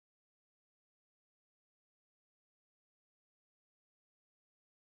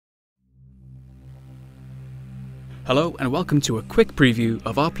Hello and welcome to a quick preview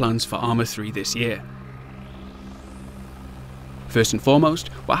of our plans for Arma 3 this year. First and foremost,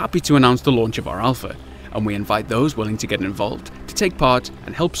 we're happy to announce the launch of our alpha, and we invite those willing to get involved to take part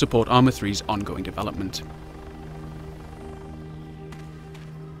and help support Arma 3's ongoing development.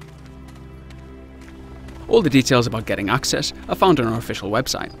 All the details about getting access are found on our official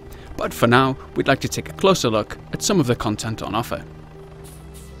website, but for now, we'd like to take a closer look at some of the content on offer.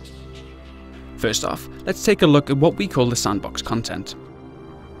 First off, let's take a look at what we call the sandbox content.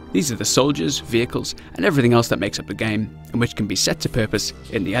 These are the soldiers, vehicles, and everything else that makes up the game, and which can be set to purpose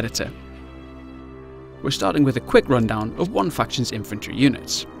in the editor. We're starting with a quick rundown of one faction's infantry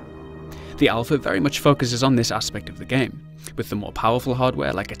units. The alpha very much focuses on this aspect of the game, with the more powerful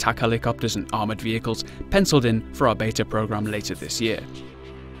hardware like attack helicopters and armoured vehicles penciled in for our beta program later this year.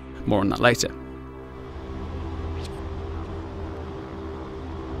 More on that later.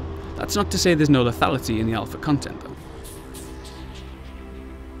 That's not to say there's no lethality in the alpha content though.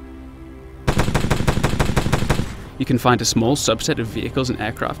 You can find a small subset of vehicles and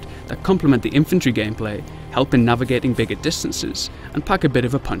aircraft that complement the infantry gameplay, help in navigating bigger distances, and pack a bit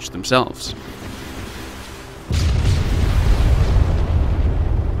of a punch themselves.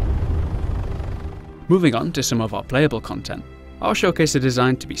 Moving on to some of our playable content, our showcase are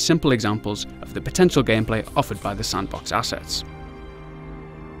designed to be simple examples of the potential gameplay offered by the sandbox assets.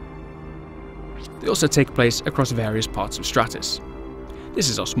 They also take place across various parts of Stratus. This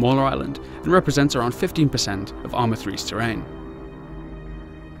is our smaller island and represents around 15% of Arma 3's terrain.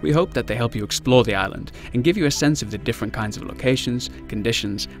 We hope that they help you explore the island and give you a sense of the different kinds of locations,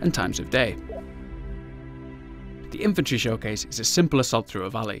 conditions, and times of day. The infantry showcase is a simple assault through a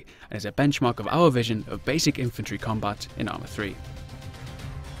valley and is a benchmark of our vision of basic infantry combat in Arma 3.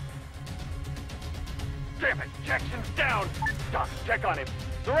 Damn it, Jackson's down! Doc, check on him.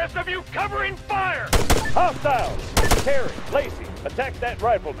 The rest of you covering fire! Hostiles! Terry, Lacey, attack that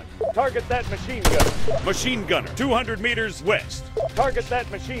rifleman. Target that machine gunner. Machine gunner, 200 meters west. Target that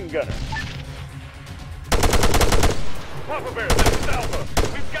machine gunner. Papa Bear, this is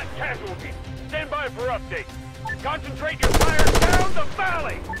Alpha. We've got casualties. Stand by for updates. Concentrate your fire down the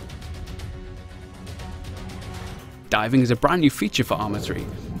valley! Diving is a brand new feature for Arma 3,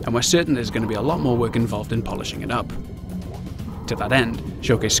 and we're certain there's going to be a lot more work involved in polishing it up. To that end,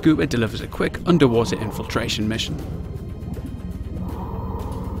 Showcase Scuba delivers a quick underwater infiltration mission.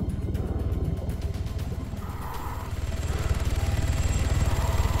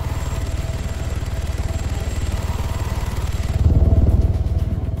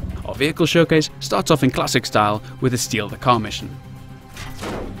 Our vehicle showcase starts off in classic style with a Steal the Car mission.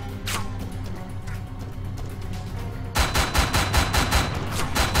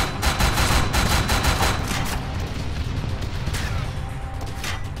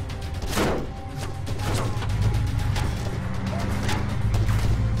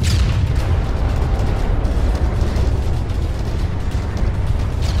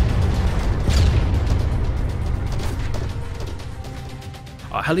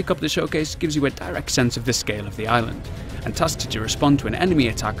 Our helicopter showcase gives you a direct sense of the scale of the island, and tasks you to respond to an enemy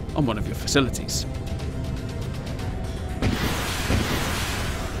attack on one of your facilities.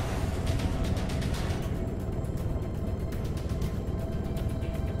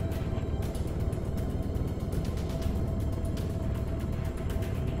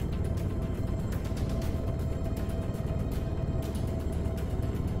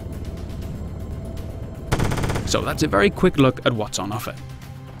 So that's a very quick look at what's on offer.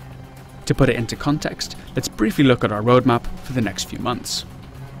 To put it into context, let's briefly look at our roadmap for the next few months.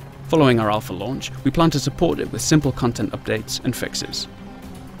 Following our alpha launch, we plan to support it with simple content updates and fixes.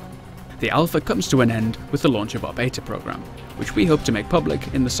 The alpha comes to an end with the launch of our beta program, which we hope to make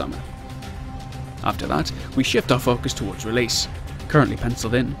public in the summer. After that, we shift our focus towards release, currently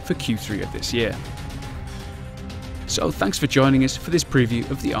penciled in for Q3 of this year. So thanks for joining us for this preview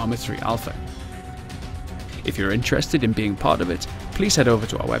of the Arma 3 alpha. If you're interested in being part of it, please head over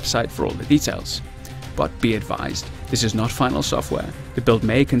to our website for all the details. But be advised, this is not final software. The build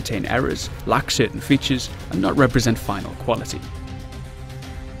may contain errors, lack certain features, and not represent final quality.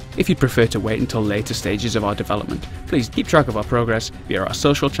 If you'd prefer to wait until later stages of our development, please keep track of our progress via our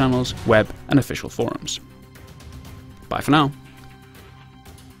social channels, web, and official forums. Bye for now.